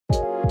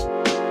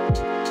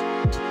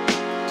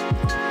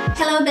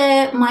Hello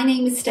there, my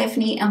name is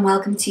Stephanie and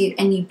welcome to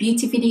a new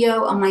beauty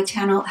video on my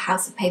channel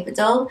House of Paper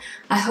Doll.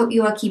 I hope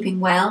you are keeping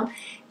well.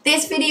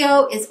 This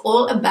video is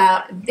all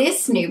about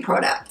this new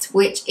product,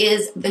 which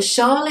is the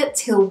Charlotte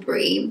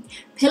Tilbury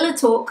Pillow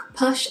Talk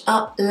Push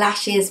Up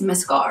Lashes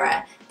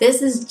Mascara.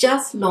 This is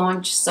just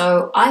launched,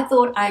 so I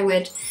thought I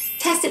would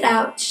test it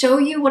out, show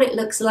you what it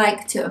looks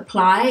like to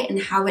apply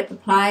and how it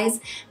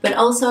applies, but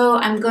also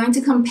I'm going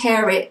to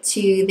compare it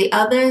to the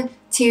other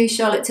two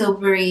Charlotte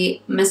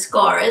Tilbury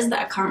mascaras that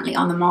are currently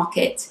on the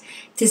market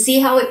to see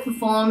how it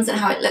performs and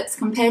how it looks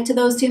compared to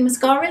those two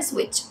mascaras,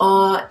 which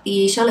are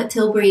the Charlotte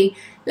Tilbury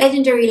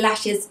Legendary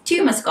Lashes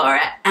 2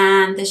 Mascara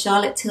and the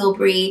Charlotte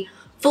Tilbury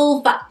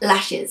Full Fat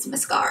Lashes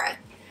Mascara.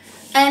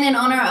 And in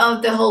honor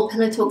of the whole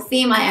Pillow Talk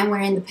theme, I am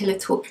wearing the Pillow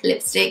Talk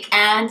lipstick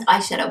and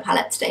eyeshadow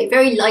palette today.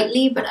 Very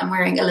lightly, but I'm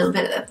wearing a little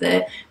bit of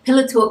the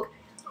Pillow Talk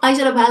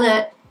eyeshadow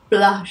palette,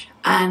 blush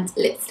and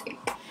lipstick.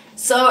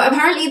 So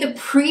apparently the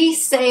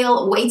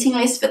pre-sale waiting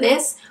list for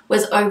this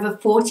was over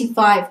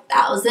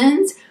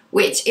 45,000,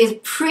 which is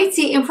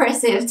pretty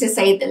impressive to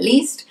say the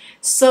least.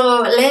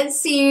 So let's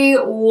see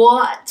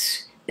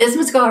what this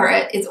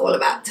mascara is all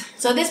about.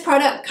 So this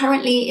product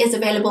currently is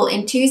available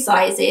in two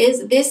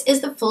sizes. This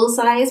is the full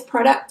size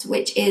product,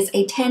 which is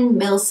a 10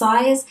 ml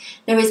size.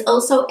 There is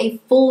also a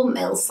 4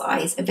 ml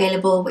size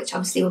available, which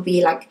obviously will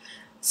be like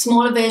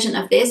smaller version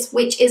of this,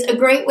 which is a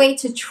great way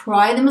to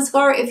try the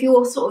mascara if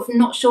you're sort of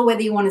not sure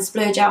whether you want to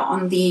splurge out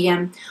on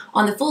the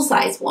full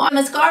size one.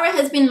 The mascara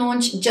has been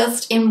launched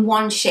just in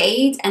one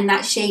shade, and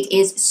that shade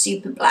is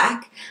Super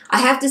Black. I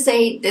have to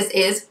say this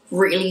is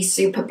really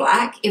super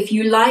black. If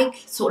you like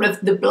sort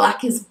of the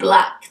blackest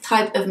black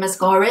type of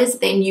mascaras,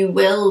 then you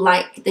will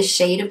like the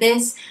shade of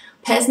this.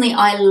 Personally,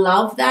 I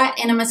love that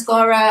in a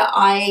mascara.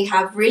 I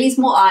have really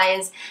small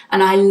eyes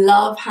and I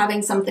love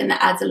having something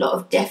that adds a lot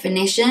of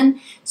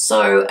definition.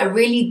 So a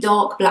really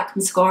dark black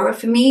mascara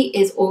for me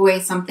is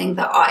always something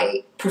that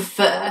I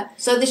prefer.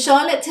 So the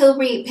Charlotte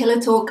Tilbury Pillow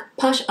Talk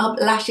Push Up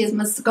Lashes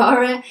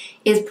Mascara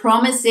is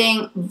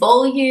promising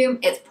volume,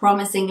 it's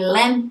promising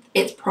length,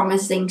 it's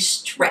promising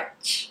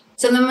stretch.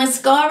 So the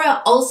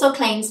mascara also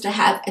claims to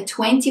have a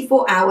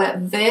 24-hour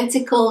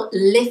vertical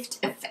lift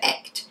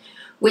effect,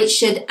 which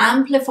should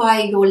amplify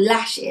your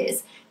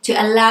lashes to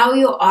allow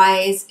your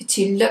eyes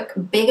to look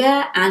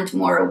bigger and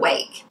more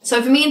awake.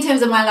 So for me, in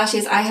terms of my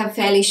lashes, I have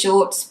fairly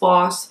short,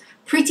 sparse,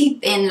 pretty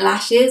thin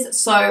lashes.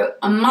 So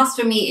a must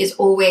for me is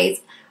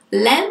always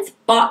length,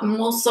 but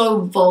more so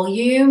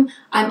volume.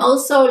 I'm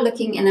also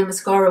looking in a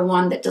mascara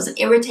one that doesn't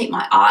irritate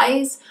my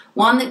eyes,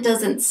 one that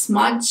doesn't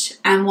smudge,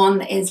 and one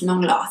that is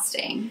long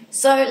lasting.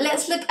 So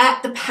let's look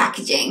at the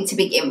packaging to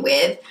begin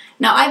with.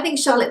 Now, I think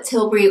Charlotte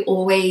Tilbury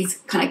always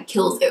kind of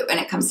kills it when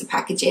it comes to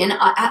packaging.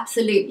 I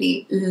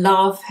absolutely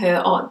love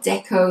her Art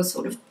Deco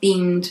sort of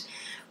themed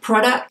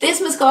product.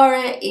 This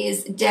mascara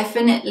is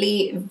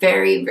definitely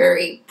very,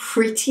 very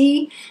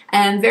pretty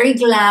and very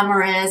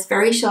glamorous,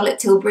 very Charlotte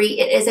Tilbury.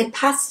 It is a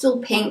pastel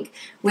pink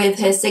with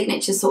her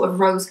signature sort of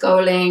rose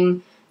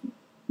golding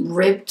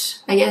ribbed,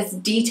 I guess,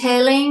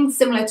 detailing,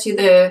 similar to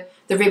the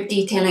rib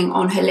detailing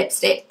on her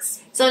lipsticks.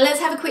 So let's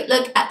have a quick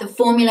look at the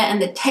formula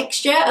and the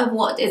texture of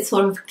what it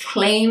sort of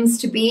claims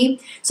to be.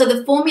 So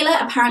the formula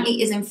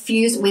apparently is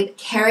infused with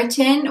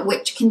keratin,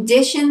 which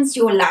conditions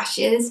your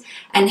lashes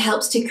and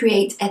helps to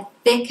create a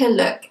thicker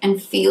look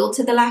and feel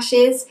to the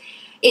lashes.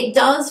 It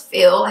does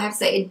feel, I have to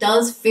say, it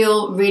does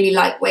feel really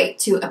lightweight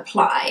to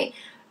apply.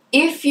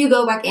 If you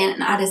go back in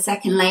and add a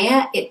second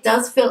layer, it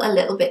does feel a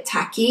little bit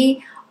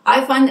tacky.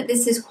 I find that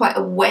this is quite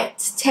a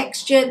wet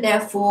texture,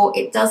 therefore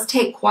it does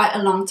take quite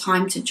a long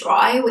time to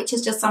dry, which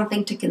is just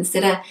something to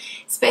consider,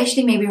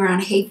 especially maybe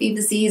around hay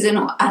fever season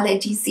or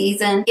allergy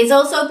season. It's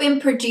also been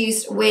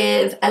produced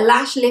with a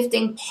lash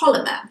lifting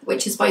polymer,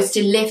 which is supposed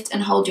to lift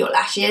and hold your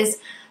lashes.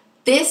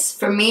 This,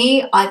 for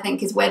me, I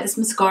think is where this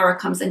mascara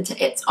comes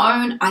into its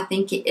own. I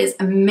think it is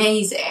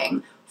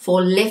amazing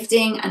for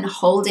lifting and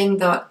holding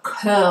the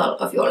curl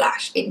of your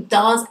lash. It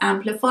does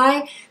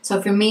amplify.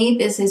 So for me,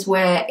 this is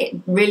where it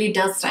really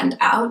does stand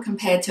out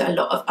compared to a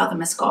lot of other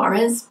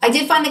mascaras. I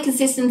did find the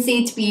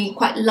consistency to be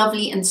quite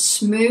lovely and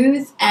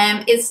smooth.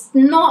 It's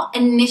not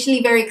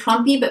initially very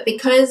clumpy, but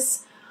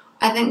because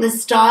I think the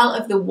style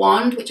of the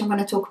wand, which I'm going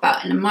to talk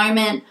about in a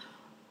moment,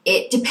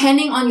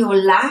 depending on your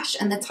lash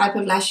and the type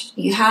of lash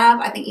you have,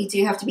 I think you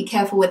do have to be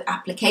careful with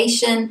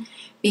application,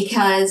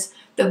 because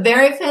the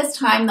very first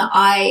time that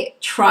I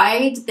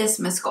tried this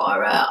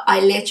mascara,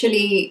 I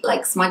literally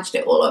like smudged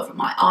it all over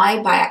my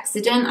eye by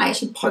accident. I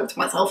actually poked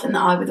myself in the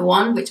eye with a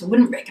wand, which I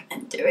wouldn't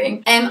recommend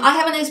doing. I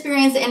haven't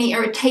experienced any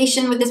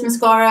irritation with this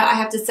mascara. I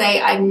have to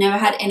say I've never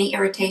had any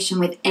irritation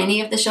with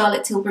any of the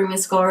Charlotte Tilbury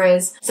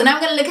mascaras. So now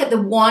I'm going to look at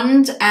the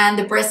wand and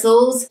the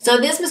bristles. So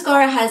this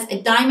mascara has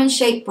a diamond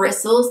shaped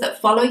bristles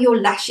that follow your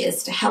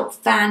lashes to help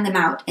fan them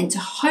out and to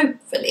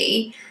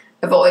hopefully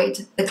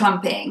avoid the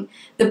clumping.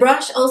 The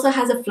brush also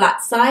has a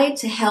flat side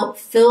to help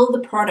fill the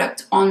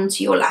product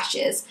onto your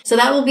lashes. So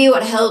that will be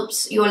what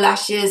helps your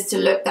lashes to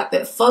look that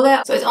bit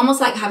fuller. So it's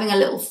almost like having a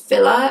little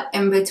filler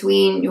in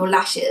between your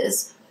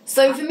lashes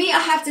So for me, I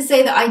have to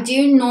say that I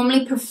do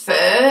normally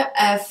prefer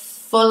a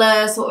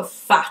fuller, sort of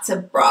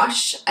fatter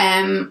brush.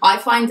 I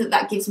find that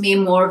that gives me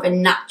more of a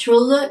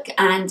natural look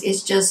and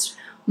is just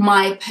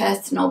my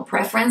personal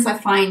preference. I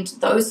find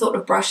those sort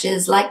of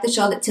brushes, like the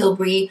Charlotte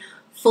Tilbury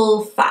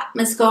full fat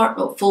mascara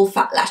or full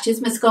fat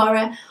lashes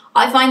mascara,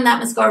 I find that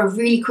mascara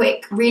really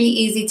quick, really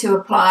easy to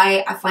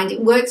apply. I find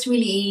it works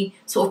really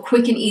sort of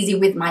quick and easy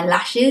with my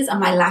lashes and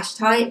my lash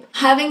type.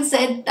 Having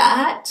said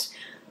that,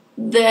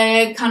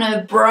 the kind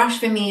of brush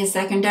for me is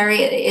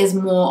secondary. It is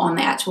more on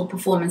the actual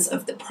performance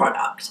of the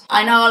product.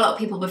 I know a lot of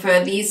people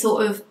prefer these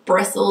sort of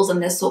bristles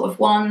and this sort of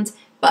wand,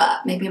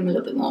 but maybe I'm a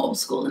little bit more old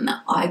school in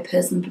that I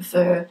personally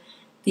prefer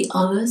the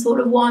other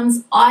sort of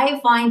wands. I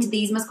find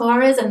these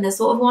mascaras and this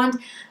sort of wand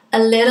a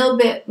little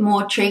bit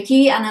more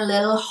tricky and a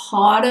little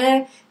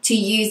harder to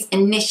use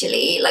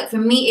initially. Like for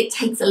me, it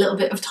takes a little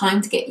bit of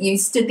time to get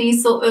used to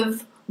these sort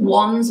of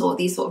wands or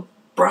these sort of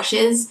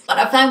brushes. But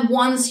I found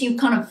once you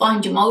kind of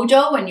find your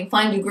mojo and you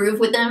find your groove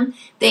with them,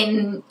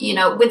 then, you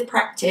know, with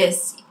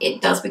practice,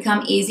 it does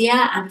become easier,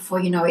 and before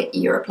you know it,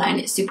 you're applying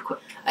it super quick.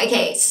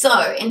 Okay,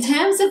 so in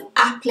terms of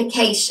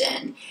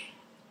application,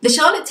 the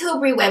Charlotte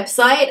Tilbury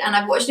website, and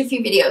I've watched a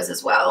few videos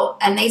as well,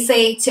 and they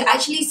say to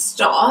actually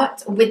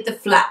start with the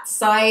flat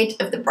side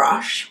of the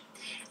brush,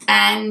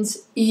 and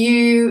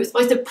you're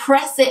supposed to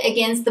press it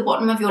against the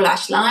bottom of your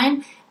lash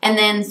line and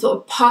then sort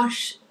of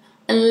push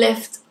and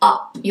lift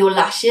up your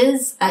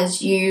lashes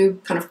as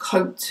you kind of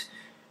coat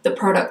the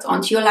product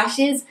onto your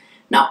lashes.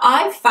 Now,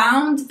 I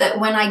found that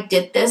when I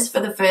did this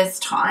for the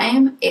first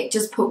time, it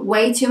just put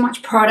way too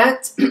much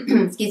product,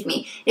 excuse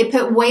me, it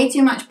put way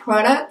too much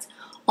product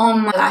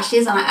on my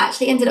lashes, and I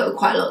actually ended up with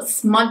quite a lot of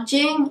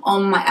smudging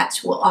on my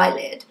actual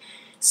eyelid.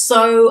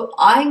 So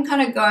I'm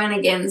kind of going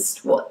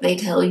against what they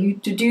tell you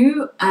to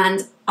do,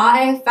 and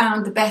I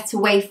found the better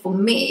way for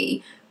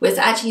me was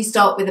to actually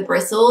start with a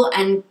bristle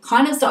and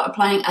kind of start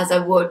applying as I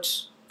would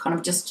kind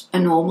of just a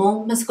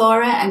normal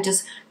mascara, and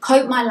just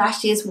coat my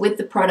lashes with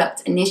the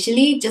product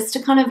initially just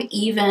to kind of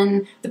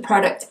even the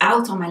product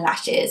out on my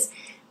lashes.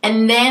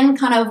 And then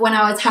kind of when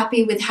I was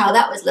happy with how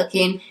that was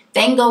looking,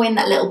 then go in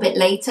that little bit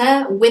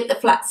later with the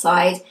flat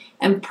side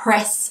and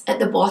press at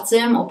the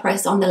bottom or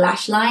press on the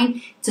lash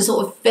line to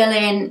sort of fill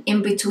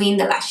in between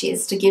the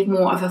lashes to give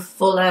more of a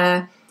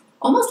fuller,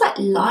 almost like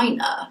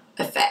liner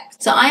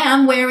effect. So I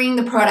am wearing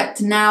the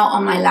product now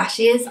on my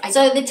lashes.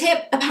 So the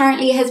tip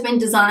apparently has been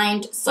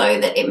designed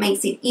so that it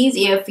makes it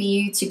easier for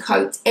you to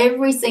coat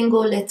every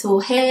single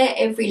little hair,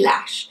 every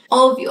lash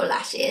of your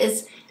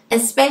lashes,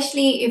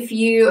 especially if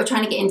you are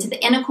trying to get into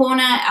the inner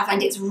corner. I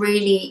find it's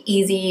really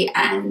easy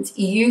and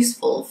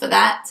useful for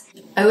that.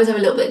 I always have a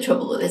little bit of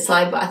trouble with this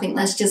side, but I think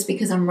that's just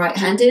because I'm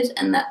right-handed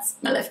and that's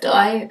my left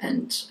eye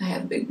and I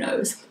have a big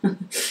nose.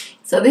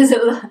 So there's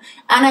a lot,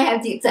 and I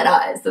have deep set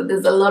eyes, so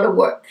there's a lot of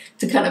work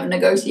to kind of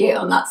negotiate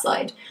on that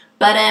side.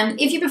 But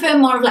if you prefer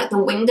more of like the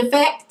winged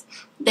effect,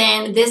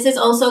 then this is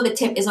also, the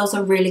tip is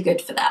also really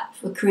good for that,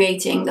 for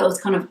creating those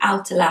kind of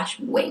outer lash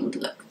winged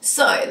look.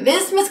 So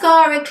this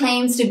mascara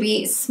claims to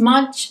be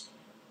smudge,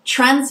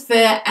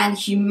 transfer and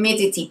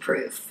humidity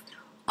proof.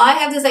 I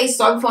have to say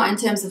so far in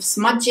terms of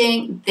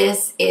smudging,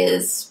 this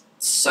is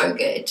so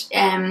good.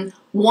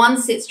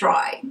 Once it's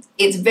dry,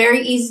 it's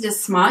very easy to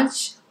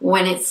smudge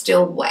when it's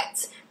still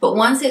wet. But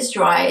once it's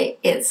dry,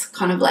 it's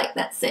kind of like,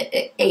 that's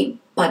it, a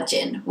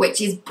budging, which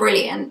is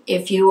brilliant.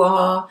 If you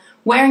are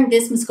wearing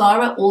this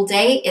mascara all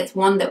day, it's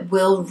one that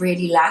will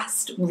really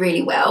last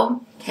really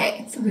well.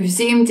 Okay, so we've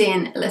zoomed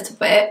in a little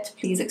bit.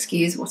 Please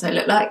excuse what I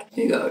look like.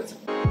 Here goes.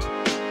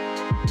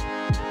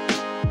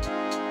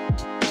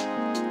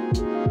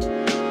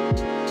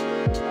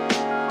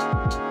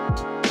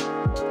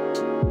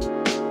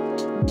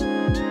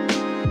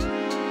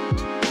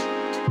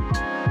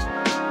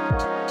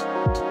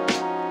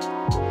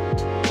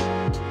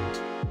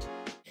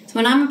 So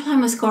when I'm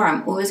applying mascara,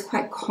 I'm always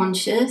quite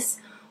conscious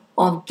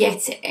of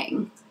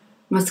getting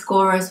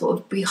mascara sort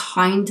of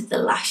behind the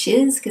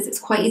lashes, because it's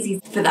quite easy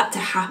for that to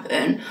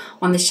happen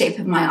on the shape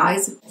of my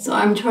eyes. So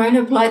I'm trying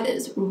to apply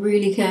this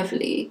really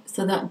carefully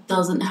so that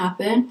doesn't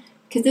happen,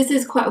 because this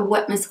is quite a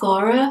wet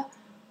mascara,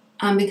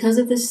 and because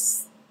of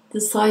this,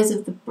 the size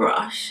of the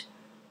brush,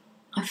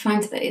 I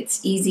find that it's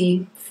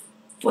easy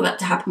for that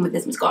to happen with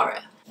this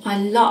mascara. I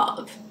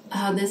love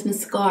how this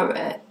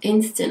mascara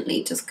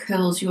instantly just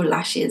curls your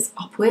lashes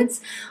upwards.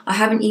 I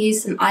haven't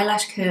used an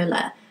eyelash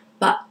curler,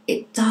 but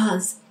it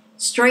does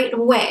straight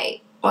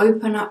away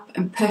open up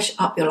and push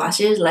up your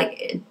lashes.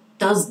 Like, it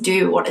does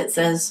do what it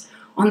says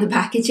on the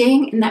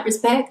packaging in that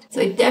respect.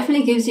 So it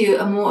definitely gives you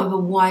a more of a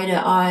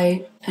wider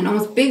eye and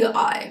almost bigger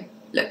eye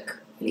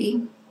look,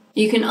 really.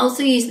 You can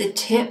also use the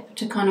tip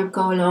to kind of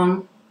go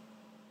along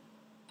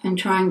and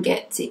try and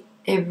get to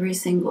every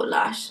single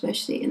lash,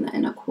 especially in the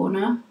inner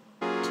corner.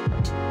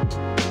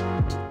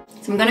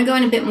 So I'm going to go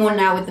in a bit more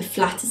now with the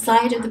flatter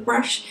side of the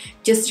brush,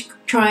 just to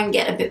try and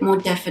get a bit more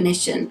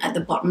definition at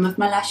the bottom of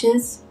my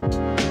lashes.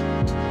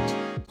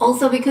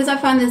 Also, because I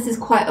find this is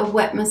quite a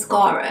wet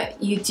mascara,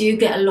 you do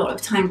get a lot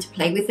of time to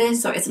play with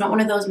this. So it's not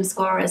one of those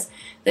mascaras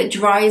that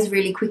dries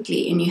really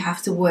quickly and you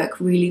have to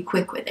work really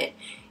quick with it.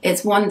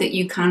 It's one that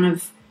you kind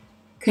of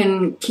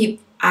can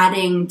keep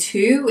adding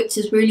to, which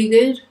is really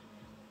good.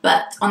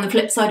 But on the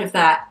flip side of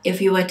that,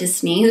 if you were to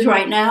sneeze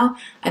right now,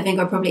 I think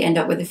I'll probably end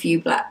up with a few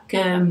black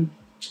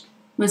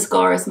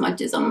mascara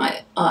smudges on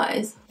my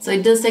eyes. So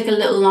it does take a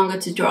little longer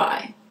to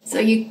dry. So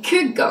you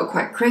could go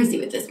quite crazy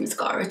with this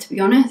mascara, to be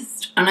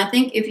honest. And I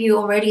think if you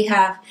already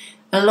have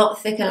a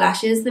lot thicker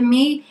lashes than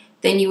me,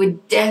 then you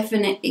would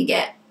definitely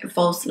get a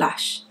false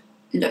lash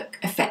look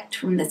effect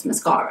from this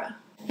mascara.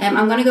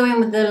 I'm going to go in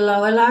with the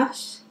lower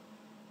lash,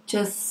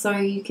 just so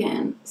you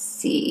can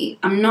see.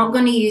 I'm not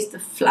going to use the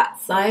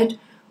flat side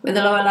with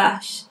the lower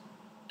lash,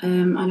 I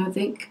don't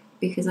think,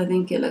 because I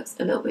think it looks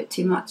a little bit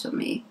too much on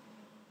me.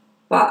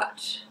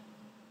 But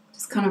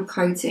just kind of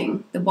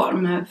coating the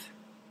bottom of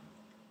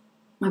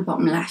my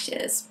bottom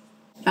lashes.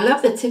 I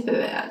love the tip of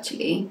it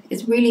actually.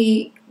 It's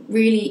really,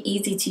 really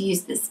easy to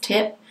use this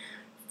tip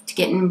to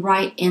get in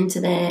right into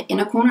the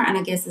inner corner, and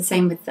I guess the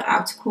same with the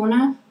outer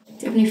corner.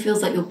 Definitely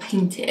feels like you're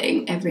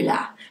painting every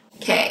lash.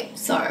 Okay,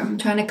 so I'm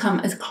trying to come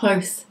as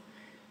close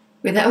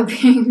without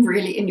being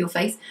really in your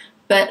face.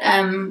 But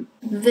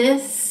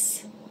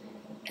this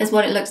is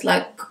what it looks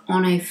like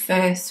on a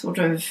first sort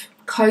of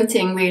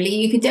coating, really.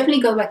 You could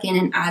definitely go back in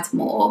and add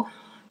more.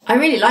 I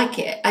really like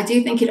it. I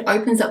do think it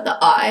opens up the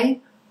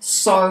eye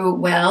so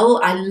well.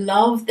 I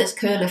love this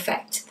curl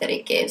effect that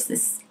it gives,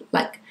 this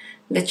like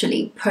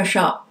literally push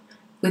up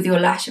with your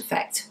lash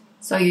effect.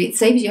 So it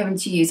saves you having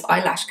to use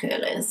eyelash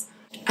curlers.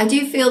 I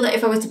do feel that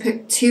if I was to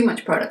put too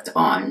much product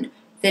on,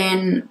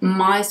 then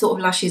my sort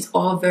of lashes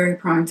are very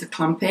prone to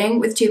clumping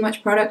with too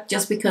much product,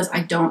 just because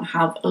I don't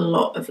have a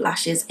lot of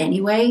lashes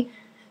anyway.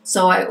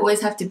 So I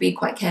always have to be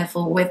quite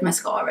careful with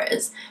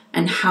mascaras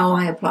and how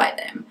I apply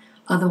them.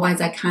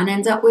 Otherwise I can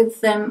end up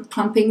with them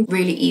clumping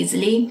really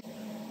easily.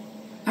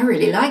 I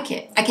really like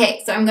it.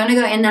 Okay, so I'm going to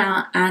go in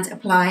now and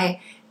apply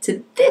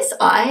to this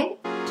eye.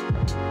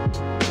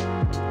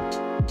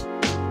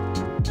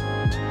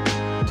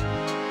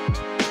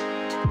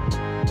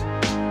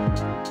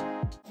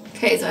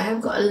 Okay, so I have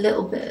got a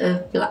little bit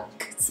of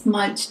black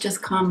smudge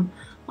just come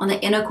on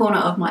the inner corner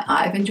of my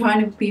eye. I've been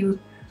trying to be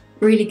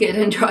really good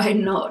and try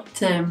not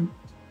to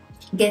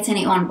get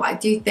any on, but I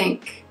do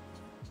think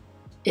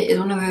it is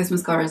one of those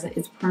mascaras that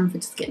is prone for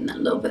just getting a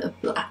little bit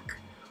of black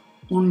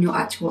on your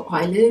actual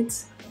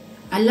eyelids.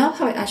 I love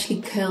how it actually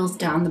curls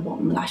down the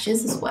bottom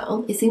lashes as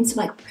well. It seems to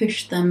like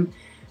push them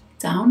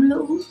down a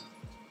little.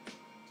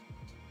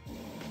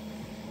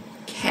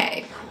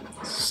 Okay,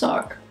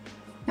 so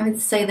I would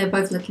say they're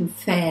both looking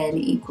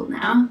fairly equal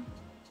now.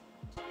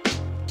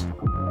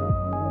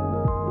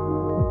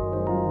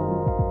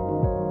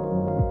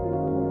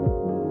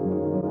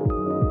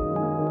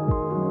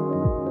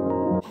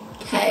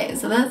 Okay,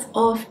 so that's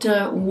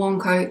after one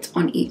coat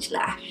on each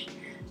lash.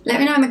 Let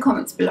me know in the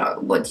comments below,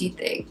 what do you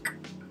think?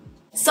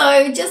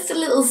 So just a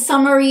little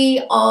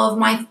summary of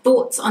my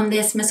thoughts on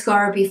this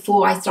mascara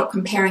before I start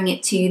comparing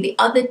it to the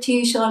other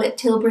two Charlotte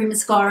Tilbury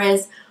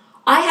mascaras.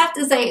 I have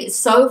to say,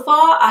 so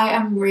far, I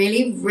am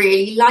really,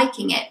 really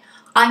liking it.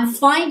 I'm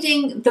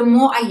finding the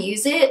more I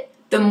use it,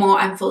 the more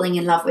I'm falling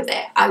in love with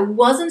it. I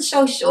wasn't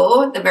so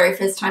sure the very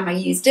first time I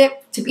used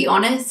it, to be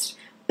honest,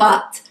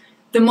 but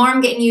the more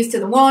I'm getting used to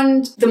the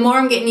wand, the more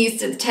I'm getting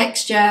used to the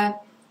texture,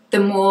 the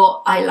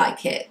more I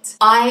like it.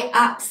 I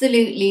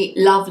absolutely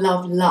love,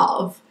 love,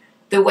 love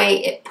the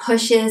way it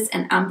pushes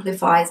and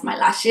amplifies my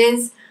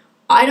lashes.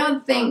 I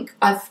don't think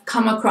I've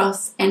come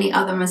across any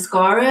other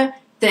mascara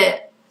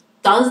that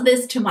does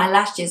this to my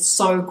lashes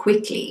so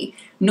quickly.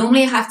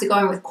 Normally I have to go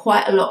in with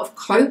quite a lot of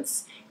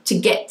coats to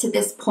get to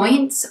this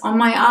point on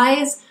my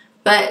eyes,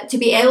 but to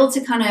be able to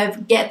kind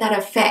of get that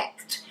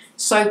effect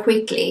so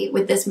quickly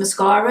with this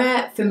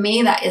mascara, for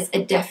me that is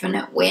a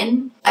definite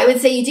win. I would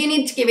say you do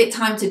need to give it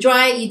time to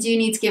dry, you do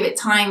need to give it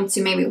time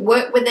to maybe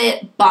work with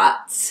it,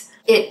 but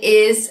it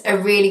is a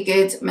really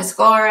good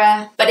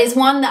mascara, but it's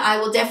one that I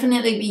will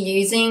definitely be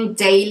using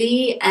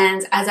daily,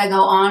 and as I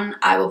go on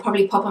I will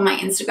probably pop on my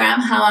Instagram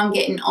how I'm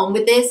getting on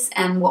with this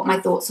and what my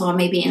thoughts are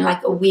maybe in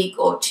like a week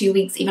or 2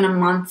 weeks, even a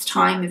month's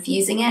time of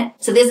using it.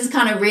 So this is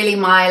kind of really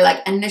my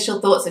like initial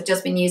thoughts. I've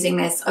just been using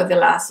this over the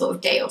last sort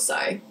of day or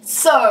so.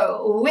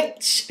 So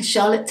which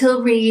Charlotte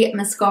Tilbury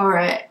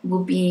mascara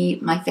will be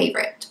my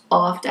favorite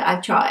after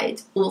I've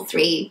tried all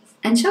three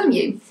and shown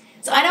you?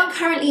 So I don't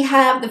currently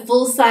have the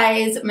full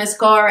size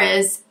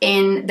mascaras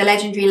in the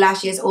Legendary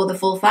Lashes or the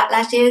full fat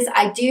lashes.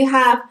 I do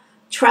have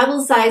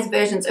travel size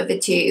versions of the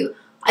two.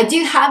 I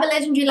do have a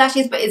Legendary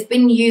Lashes, but it's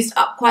been used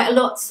up quite a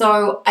lot,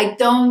 so I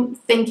don't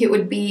think it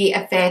would be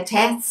a fair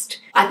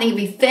test. I think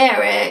it'd be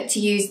fairer to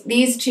use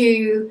these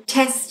two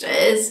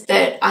testers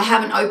that I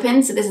haven't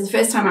opened. So this is the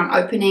first time I'm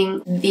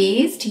opening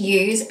these to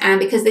use,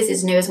 and because this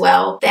is new as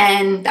well,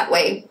 then that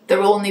way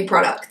they're all new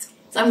product.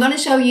 So I'm going to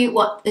show you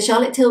what the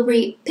Charlotte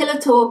Tilbury Pillow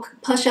Talk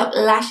Push Up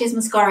Lashes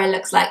Mascara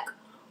looks like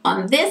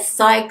on this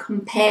side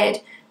compared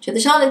to the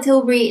Charlotte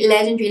Tilbury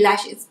Legendary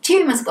Lashes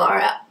 2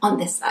 Mascara on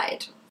this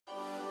side.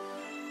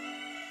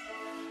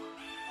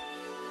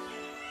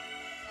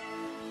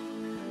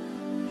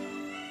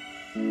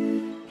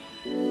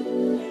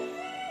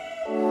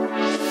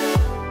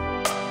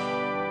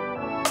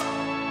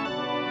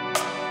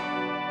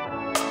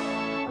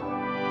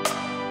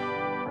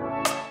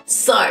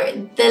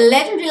 So the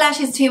Legendary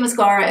Lashes 2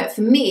 mascara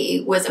for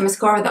me was a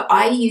mascara that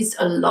I used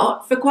a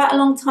lot for quite a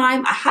long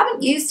time. I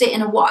haven't used it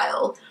in a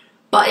while,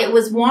 but it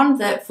was one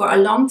that for a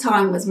long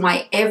time was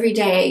my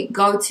everyday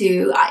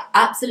go-to. I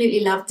absolutely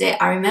loved it.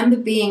 I remember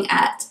being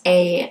at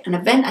an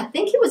event, I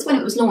think it was when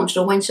it was launched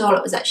or when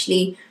Charlotte was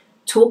actually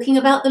talking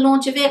about the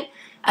launch of it.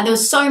 And there were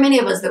so many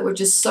of us that were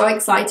just so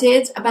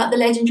excited about the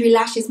Legendary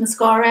Lashes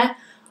mascara.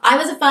 I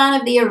was a fan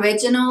of the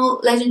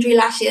original Legendary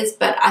Lashes,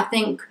 but I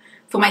think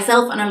for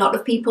myself and a lot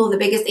of people, the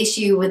biggest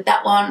issue with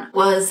that one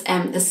was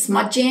the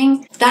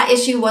smudging. That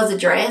issue was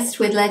addressed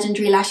with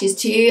Legendary Lashes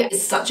 2.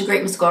 It's such a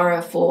great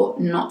mascara for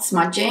not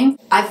smudging.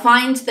 I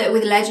find that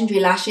with Legendary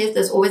Lashes,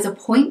 there's always a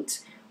point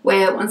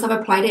where once I've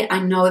applied it, I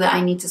know that I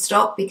need to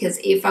stop, because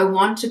if I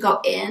want to go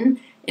in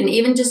and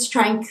even just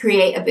try and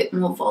create a bit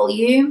more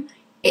volume,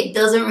 it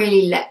doesn't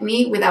really let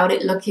me without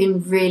it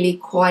looking really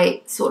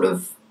quite sort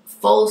of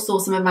false, or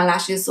some of my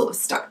lashes sort of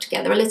stuck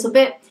together a little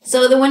bit.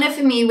 So the winner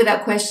for me,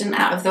 without question,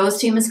 out of those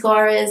two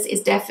mascaras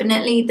is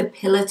definitely the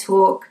Pillow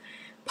Talk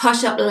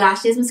Push Up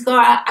Lashes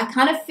mascara. I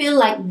kind of feel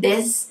like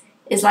this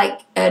is like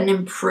an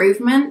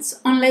improvement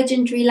on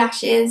Legendary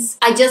Lashes.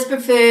 I just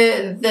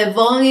prefer the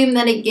volume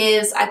that it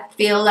gives. I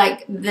feel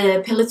like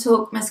the Pillow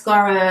Talk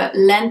mascara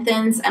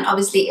lengthens and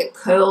obviously it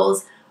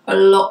curls a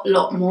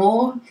lot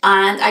more,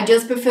 and I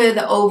just prefer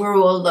the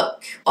overall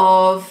look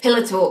of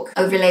Pillow Talk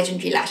over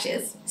Legendary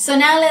Lashes. So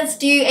now let's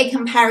do a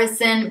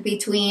comparison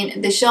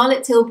between the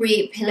Charlotte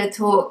Tilbury Pillow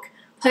Talk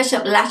Push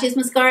Up Lashes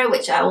mascara,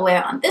 which I will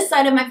wear on this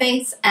side of my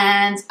face,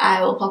 and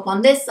I will pop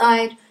on this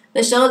side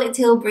the Charlotte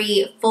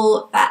Tilbury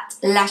Full Fat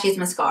Lashes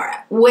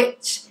mascara,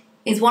 which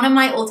is one of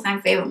my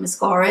all-time favorite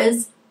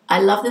mascaras. I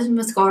love this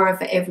mascara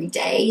for every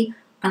day,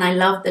 and I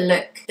love the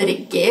look that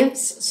it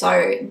gives.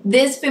 So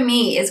this for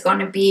me is going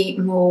to be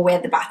more where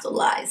the battle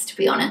lies, to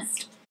be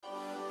honest.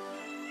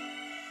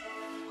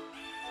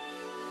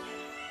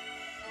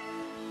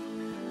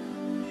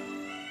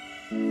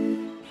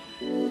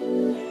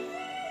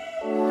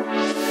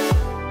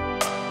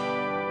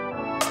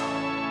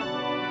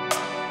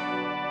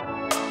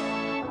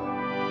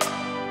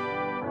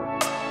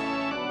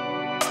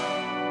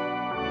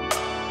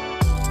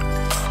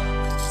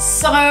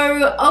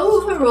 So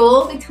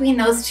overall, between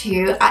those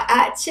two, I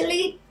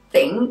actually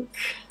think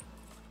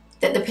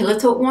that the Pillow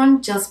Talk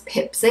one just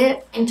pips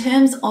it. In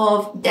terms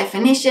of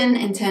definition,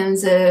 in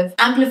terms of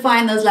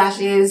amplifying those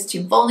lashes,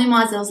 to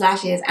volumize those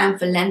lashes, and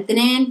for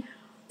lengthening,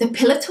 the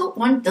Pillow Talk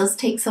one does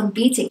take some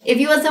beating. If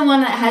you are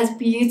someone that has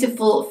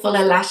beautiful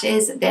fuller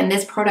lashes, then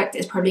this product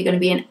is probably going to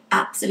be an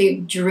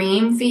absolute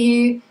dream for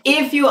you.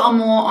 If you are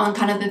more on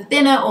kind of the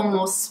thinner or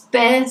more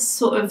sparse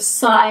sort of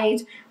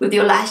side with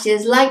your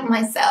lashes, like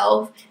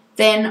myself,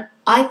 then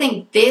I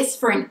think this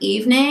for an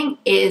evening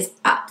is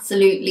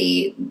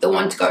absolutely the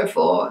one to go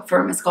for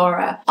a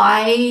mascara.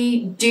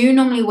 I do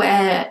normally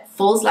wear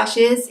false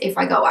lashes if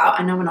I go out.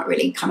 I know we're not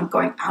really kind of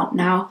going out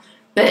now,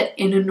 but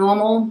in a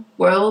normal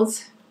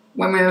world,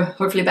 when we're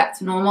hopefully back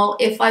to normal,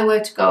 if I were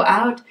to go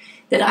out,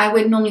 then I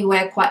would normally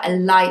wear quite a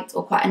light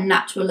or quite a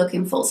natural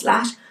looking false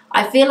lash.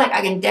 I feel like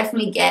I can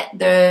definitely get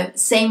the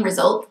same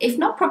result, if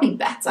not probably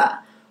better,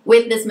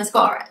 with this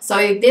mascara.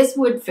 So this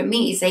would, for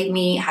me, save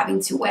me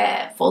having to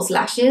wear false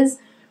lashes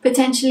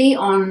potentially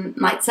on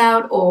nights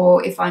out,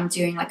 or if I'm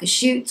doing like a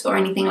shoot or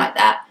anything like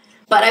that.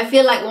 But I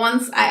feel like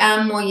once I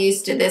am more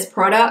used to this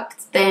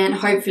product, then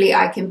hopefully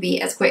I can be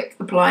as quick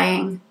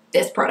applying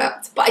this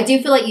product. But I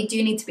do feel like you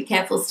do need to be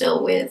careful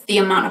still with the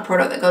amount of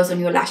product that goes on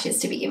your lashes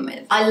to begin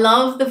with. I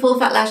love the full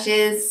fat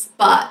lashes,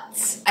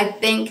 but I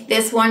think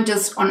this one,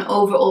 just on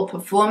overall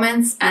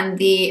performance and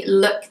the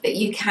look that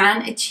you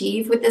can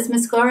achieve with this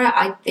mascara,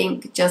 I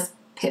think just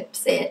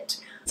pips it.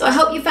 So I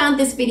hope you found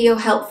this video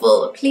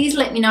helpful. Please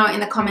let me know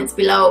in the comments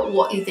below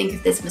what you think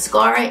of this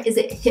mascara. Is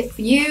it a hit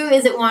for you?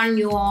 Is it one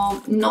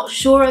you're not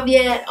sure of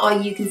yet? Are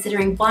you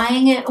considering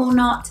buying it or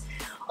not?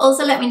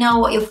 Also, let me know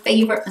what your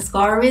favorite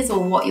mascara is,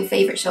 or what your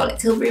favorite Charlotte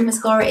Tilbury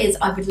mascara is.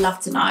 I would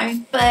love to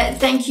know. But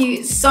thank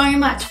you so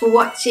much for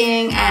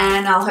watching,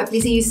 and I'll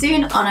hopefully see you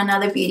soon on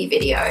another beauty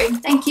video.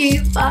 Thank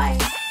you. Bye.